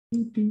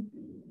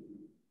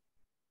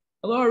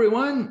Hello,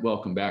 everyone.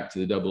 Welcome back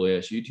to the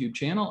AAS YouTube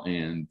channel.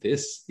 And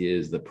this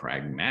is the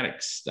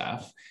pragmatic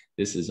stuff.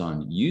 This is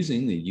on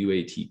using the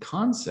UAT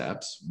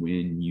concepts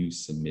when you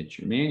submit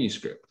your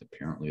manuscript.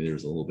 Apparently,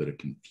 there's a little bit of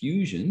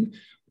confusion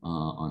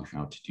on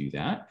how to do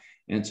that.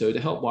 And so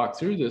to help walk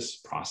through this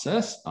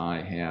process,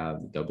 I have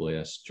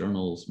AAS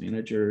Journals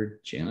manager,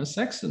 Janice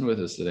Sexton,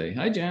 with us today.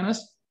 Hi,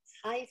 Janice.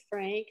 Hi,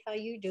 Frank. How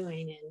you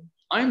doing?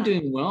 I'm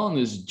doing well on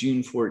this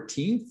June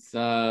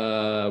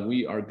 14th.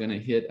 We are going to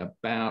hit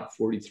about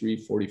 43,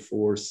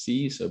 44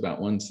 C, so about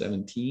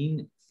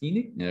 117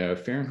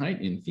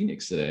 Fahrenheit in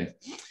Phoenix today.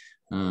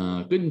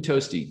 Good and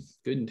toasty.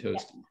 Good and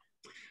toasty.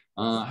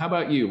 How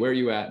about you? Where are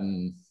you at?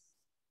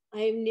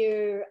 I'm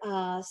near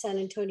San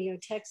Antonio,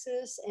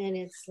 Texas, and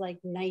it's like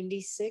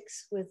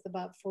 96 with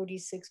about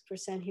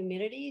 46%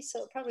 humidity.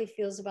 So it probably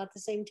feels about the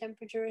same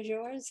temperature as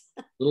yours.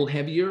 A little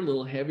heavier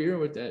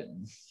with that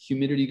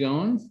humidity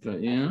going,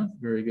 but yeah,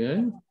 very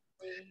good.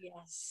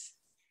 Yes.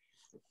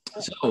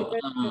 So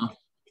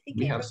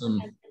we have some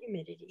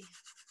humidity.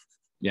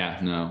 Yeah,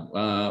 no.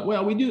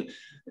 Well, we do.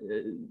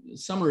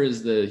 Summer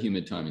is the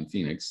humid time in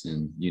Phoenix,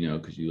 and you know,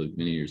 because you live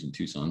many years in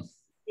Tucson.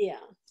 Yeah.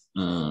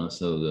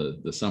 So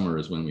the summer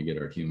is when we get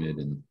our humid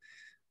and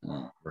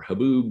our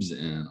haboobs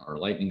and our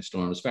lightning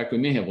storms. In fact, we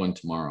may have one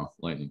tomorrow,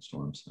 lightning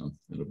storm. So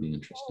it'll be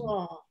interesting.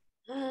 Oh,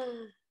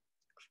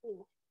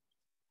 cool.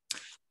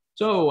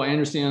 So I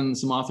understand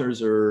some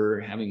authors are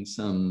having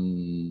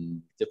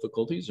some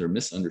difficulties or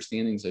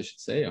misunderstandings, I should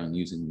say, on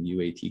using the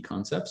UAT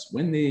concepts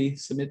when they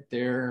submit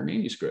their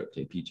manuscript,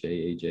 APJ,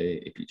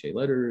 AJ, APJ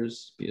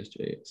letters,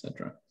 BSJ,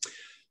 etc.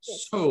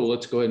 Yes. So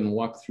let's go ahead and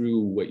walk through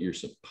what you're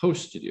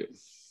supposed to do.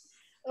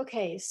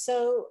 Okay,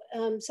 so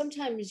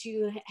sometimes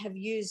you have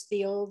used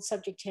the old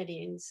subject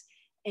headings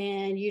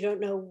and you don't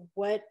know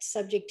what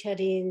subject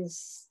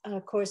headings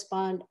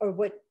correspond or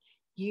what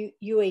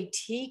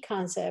UAT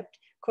concept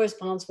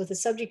corresponds with a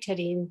subject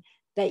heading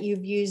that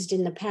you've used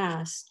in the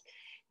past.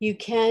 You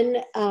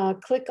can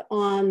click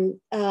on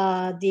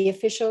the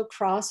official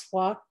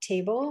Crosswalk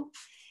Table.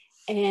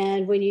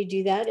 And when you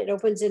do that, it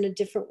opens in a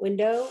different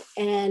window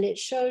and it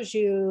shows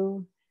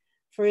you,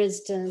 for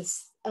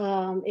instance,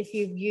 if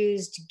you've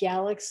used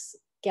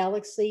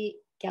galaxy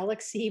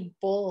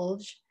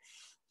bulge,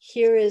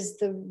 here is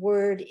the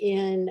word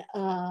in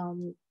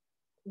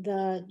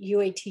the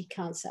UAT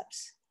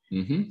concepts.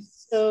 Mm-hmm.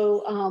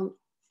 So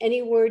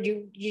any word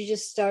you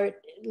just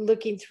start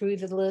looking through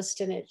the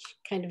list and it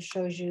kind of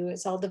shows you,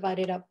 it's all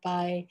divided up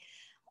by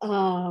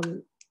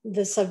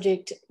the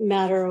subject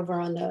matter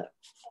over on the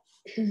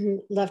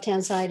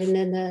left-hand side, and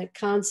then the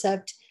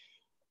concept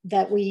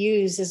that we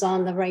use is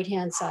on the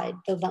right-hand side,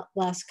 the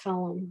last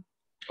column.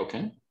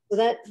 Okay.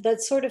 So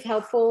that's sort of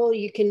helpful.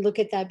 You can look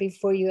at that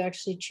before you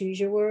actually choose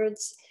your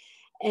words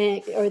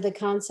or the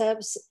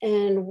concepts.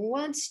 And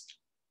once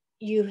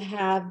you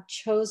have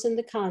chosen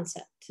the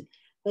concept,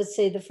 let's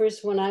say the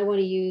first one I want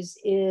to use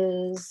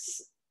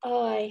is,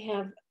 I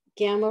have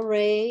gamma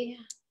ray.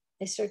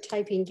 I start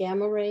typing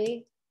gamma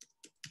ray.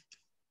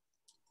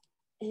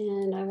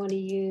 And I want to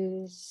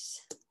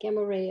use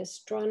gamma ray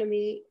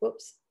astronomy.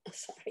 Whoops,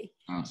 sorry.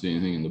 I don't see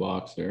anything in the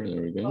box there.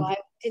 There we go. Oh, I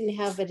didn't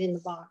have it in the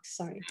box,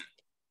 sorry.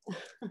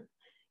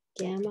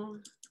 Gamma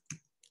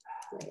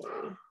ray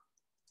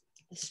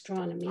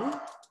astronomy.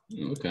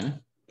 Okay.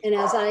 And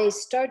as I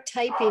start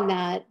typing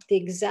that, the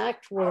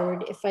exact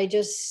word, if I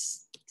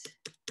just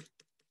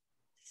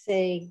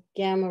say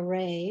gamma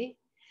ray,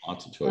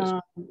 lots of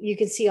choices. You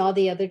can see all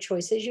the other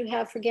choices you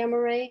have for gamma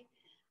ray.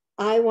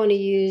 I want to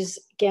use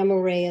gamma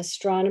ray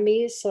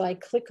astronomy, so I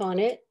click on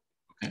it.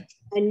 Okay.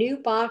 A new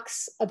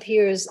box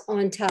appears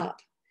on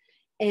top,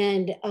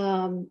 and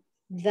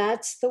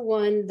that's the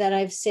one that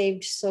I've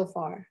saved so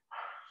far.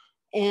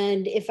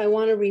 And if I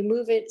want to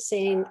remove it,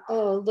 saying,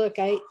 oh, look,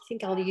 I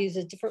think I'll use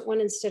a different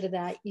one instead of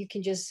that, you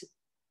can just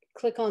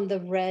click on the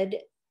red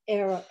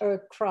arrow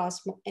or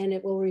cross and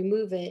it will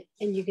remove it,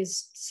 and you can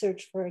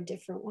search for a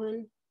different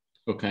one.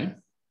 Okay.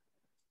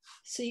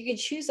 So you can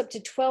choose up to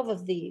 12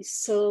 of these.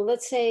 So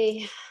let's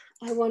say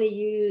I want to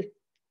use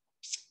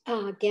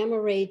gamma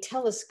ray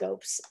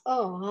telescopes.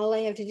 Oh, all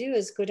I have to do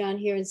is go down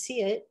here and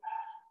see it,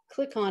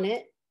 click on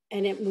it,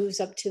 and it moves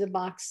up to the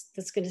box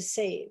that's going to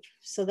save.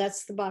 So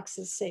that's the box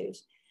that's saved.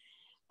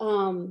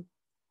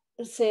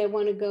 Let's say I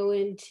want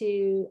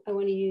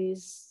to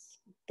use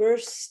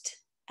burst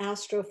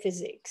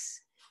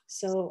astrophysics.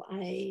 So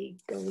I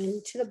go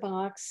into the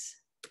box,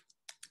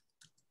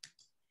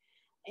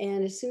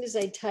 and as soon as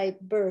I type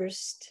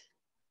burst,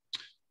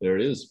 there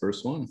it is,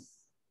 first one.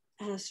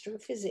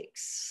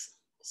 Astrophysics.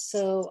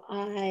 So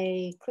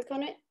I click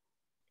on it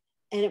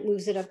and it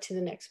moves it up to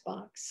the next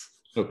box.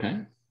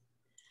 Okay.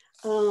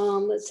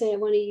 Let's say I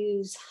want to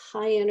use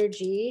high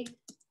energy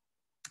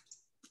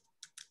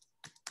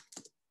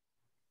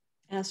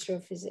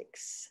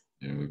astrophysics.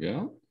 There we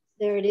go.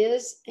 There it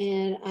is.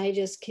 And I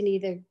just can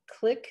either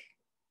click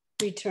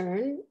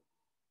return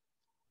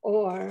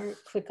or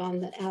click on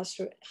the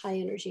high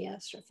energy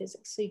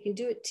astrophysics. So you can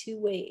do it two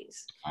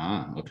ways.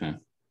 Ah, okay.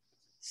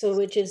 So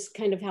which is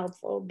kind of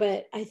helpful.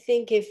 But I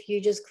think if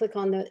you just click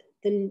on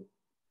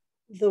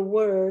the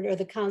word or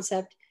the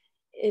concept,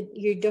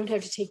 you don't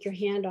have to take your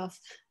hand off.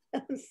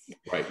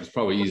 Right, it's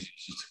probably easy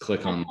just to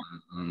click on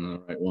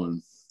the right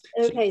one.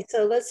 Okay,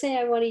 so let's say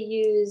I want to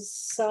use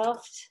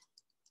soft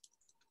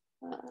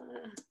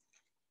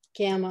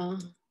gamma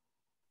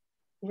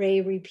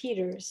ray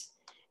repeaters.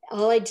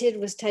 All I did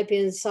was type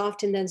in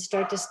soft and then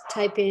start to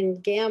type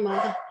in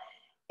gamma,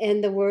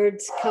 and the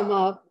words come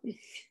up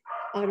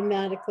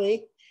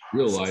automatically.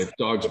 Real life,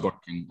 dogs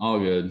barking, all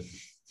good.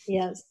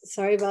 Yes,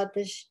 sorry about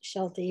this,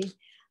 Shelty.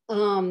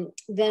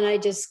 Then I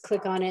just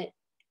click on it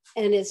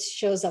and it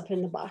shows up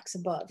in the box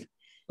above.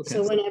 Okay.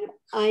 So when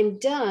I'm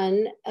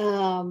done,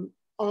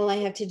 all I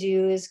have to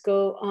do is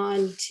go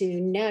on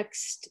to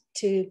next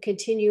to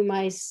continue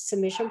my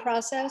submission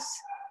process,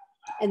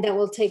 and that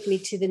will take me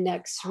to the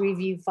next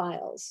review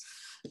files.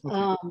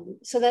 Okay.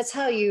 So that's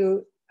how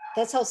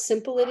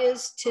simple it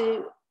is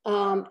to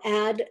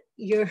add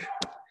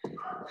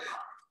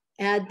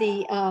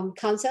the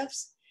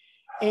concepts.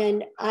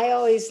 And I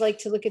always like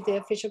to look at the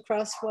official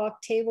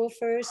Crosswalk table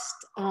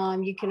first.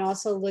 You can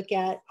also look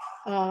at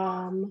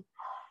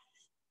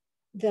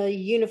the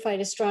Unified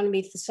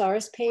Astronomy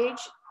Thesaurus page,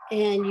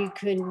 and you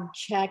can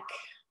check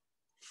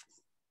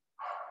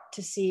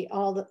to see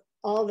all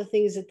the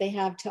things that they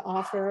have to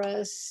offer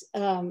us.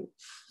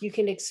 You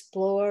can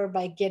explore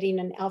by getting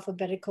an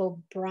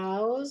alphabetical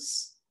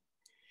browse.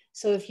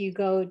 So if you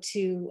go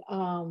to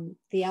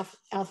the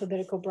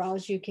alphabetical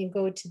browse, you can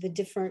go to the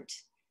different,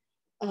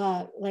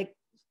 like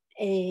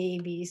A,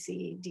 B,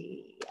 C,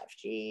 D, F,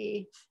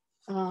 G.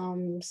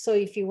 So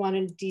if you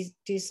want to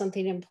do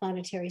something in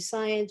planetary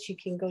science, you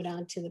can go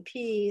down to the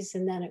P's,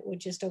 and then it would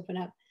just open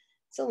up.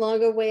 It's a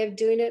longer way of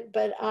doing it,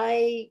 but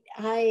I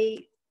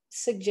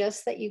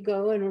suggest that you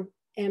go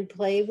and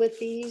play with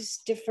these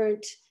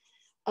different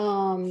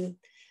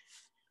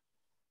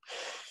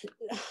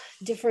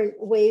different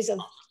ways of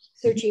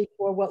searching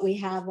for what we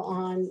have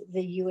on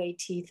the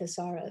UAT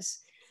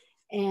Thesaurus.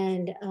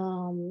 And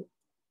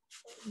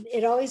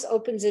it always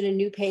opens in a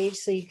new page,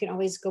 so you can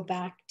always go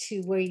back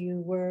to where you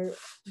were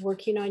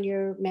working on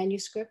your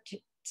manuscript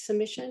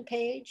submission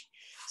page.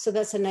 So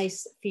that's a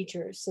nice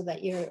feature, so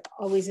that you're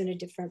always in a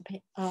different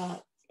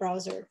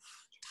browser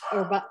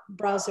or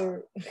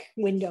browser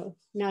window,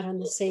 not on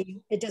the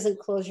same. It doesn't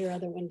close your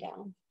other one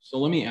down. So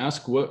let me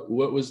ask, what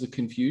was the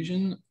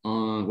confusion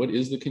on, what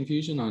is the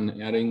confusion on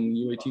adding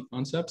UAT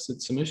concepts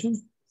at submission?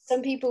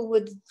 Some people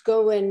would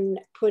go and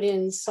put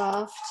in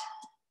soft,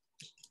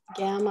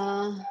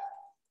 gamma,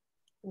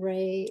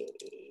 ray,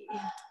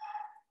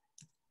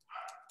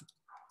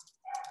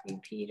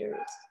 repeaters.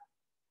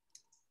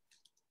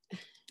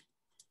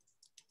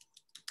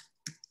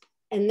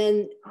 And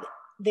then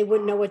they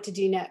wouldn't know what to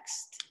do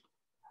next.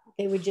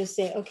 They would just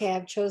say, okay,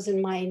 I've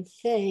chosen my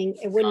thing.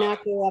 It would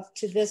not go up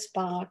to this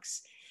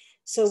box.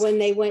 So when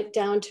they went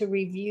down to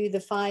review the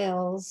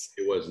files,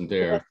 it wasn't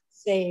there. It wasn't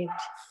saved.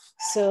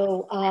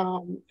 So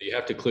you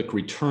have to click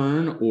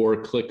return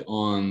or click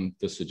on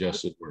the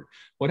suggested word.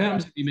 What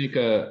happens if you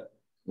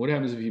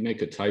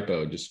make a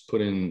typo? Just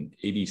put in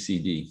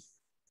ABCD.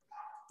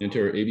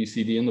 Enter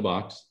ABCD in the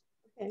box.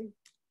 Okay.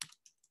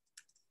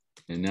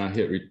 And now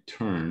hit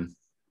return.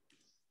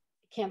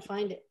 Can't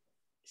find it.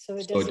 So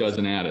it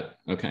doesn't add it.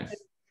 Okay.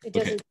 It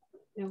doesn't, okay.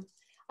 You know,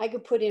 I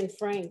could put in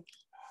Frank.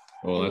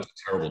 Well, that's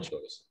a terrible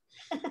choice.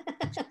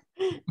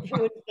 It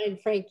wouldn't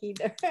find Frank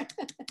either.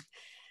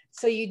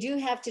 So you do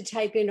have to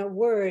type in a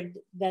word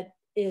that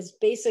is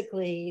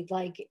basically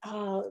like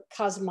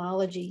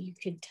cosmology. You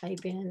could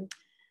type in,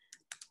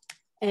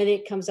 and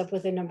it comes up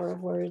with a number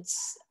of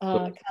words,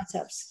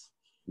 concepts.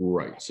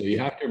 Right. So you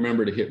have to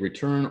remember to hit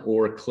return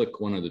or click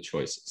one of the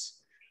choices.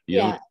 You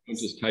don't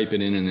just type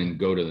it in and then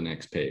go to the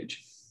next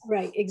page.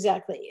 Right,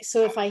 exactly.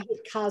 So if I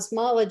hit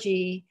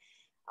cosmology,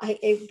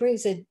 it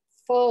brings a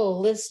full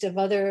list of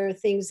other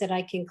things that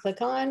I can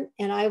click on.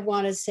 And I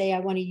want to say I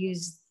want to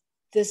use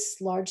this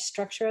large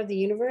structure of the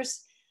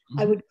universe. Mm-hmm.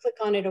 I would click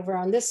on it over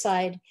on this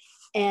side,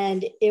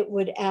 and it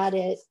would add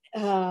it.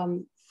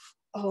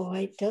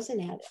 It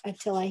doesn't add it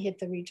until I hit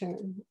the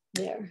return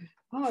there.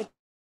 Oh, it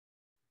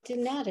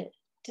didn't add it,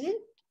 did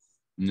it?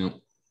 No.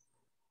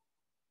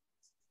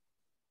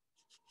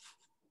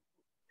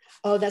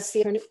 Oh, that's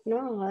the,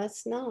 no,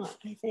 that's not.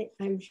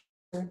 I'm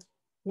sure,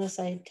 unless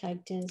I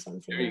typed in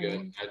something. There you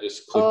go. I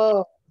just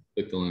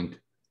clicked the link.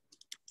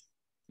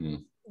 Yeah.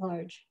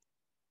 Large.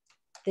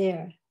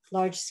 There,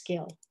 large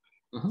scale.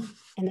 And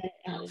then it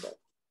added it.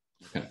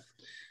 Okay.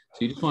 So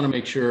you just want to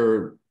make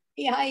sure.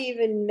 Yeah, I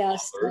even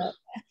messed up.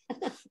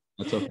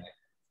 That's okay.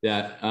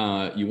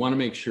 That you want to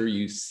make sure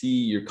you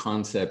see your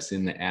concepts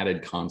in the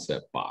added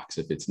concept box.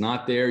 If it's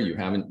not there, you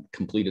haven't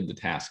completed the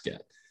task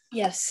yet.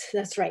 Yes,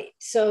 that's right.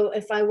 So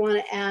if I want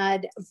to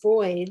add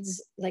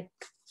voids, like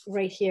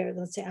right here,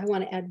 let's say I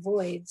want to add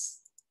voids.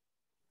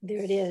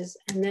 There it is.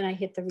 And then I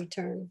hit the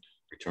return.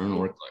 Return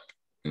or click.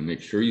 And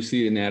make sure you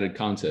see it in added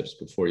concepts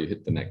before you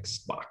hit the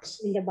next box.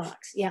 In the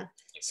box, yeah.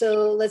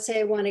 So let's say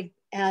I want to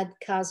add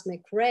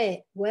cosmic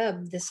ray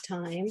web this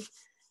time.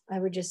 I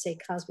would just say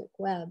Cosmic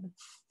Web,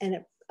 and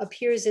it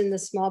appears in the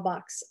small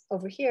box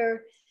over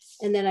here.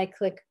 And then I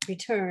click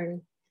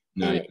return.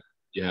 No,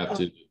 you have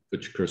to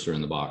put your cursor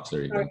in the box.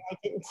 There you go. I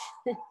didn't.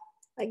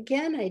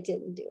 Again, I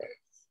didn't do it.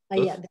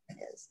 Yeah, there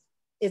it is.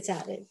 It's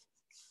added.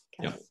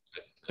 Yeah.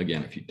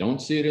 Again, if you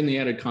don't see it in the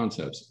added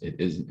concepts, it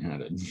isn't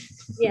added.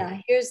 Yeah,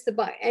 here's the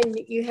box, and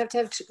you have to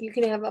have, you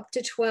can have up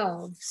to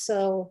 12.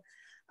 So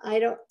I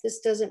don't, this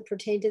doesn't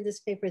pertain to this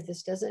paper.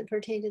 This doesn't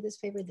pertain to this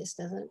paper. This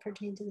doesn't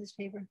pertain to this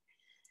paper.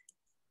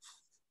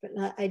 But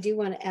not, I do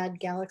want to add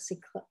galaxy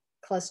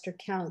cluster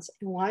counts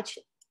and watch.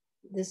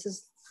 This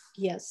is,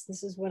 yes,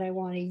 this is what I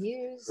want to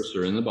use.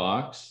 Cursor in the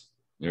box.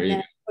 There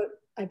you go.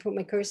 I put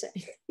my cursor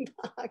in the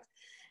box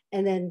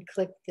and then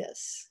click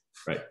this.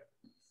 Right.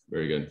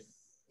 Very good.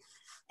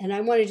 And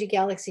I want to do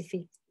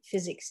galaxy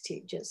physics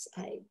too. Just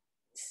I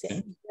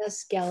said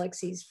yes,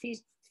 galaxies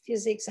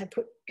physics. I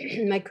put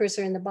my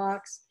cursor in the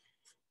box,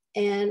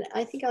 and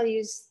I think I'll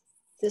use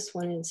this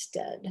one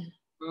instead.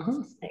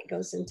 It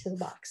goes into the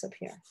box up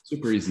here.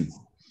 Super easy.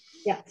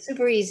 Yeah,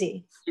 super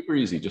easy. Super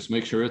easy. Just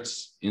make sure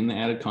it's in the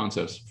added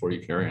concepts before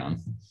you carry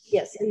on.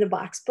 Yes, in the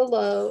box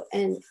below,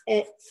 and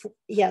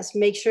yes,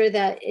 make sure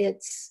that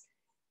it's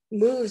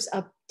moves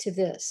up to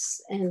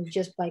this, and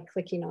just by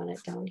clicking on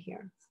it down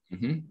here.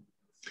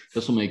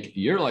 This will make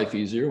your life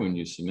easier when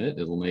you submit.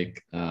 It'll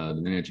make the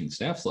managing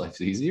staff's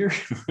life easier.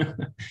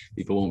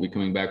 People won't be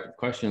coming back with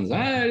questions. So,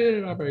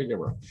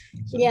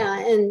 yeah,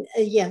 and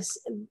yes,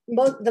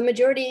 the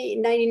majority,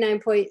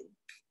 99%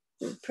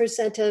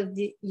 of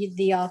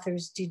the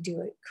authors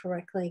do it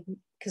correctly,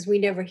 because we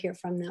never hear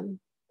from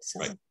them.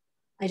 So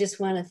I just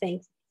want to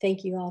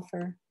thank you all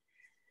for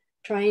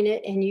trying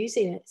it and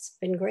using it. It's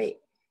been great.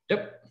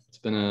 Yep, it's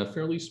been a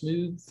fairly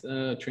smooth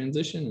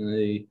transition and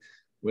a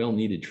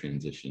well-needed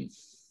transition.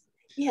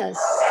 Yes,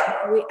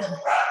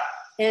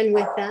 and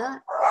with that,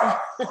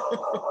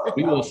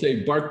 we will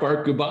say bark,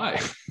 bark,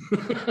 goodbye.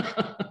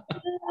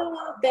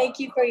 Thank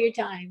you for your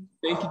time.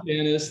 Thank you,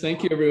 Janice.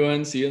 Thank you,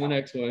 everyone. See you in the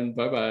next one.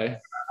 Bye-bye.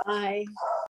 Bye.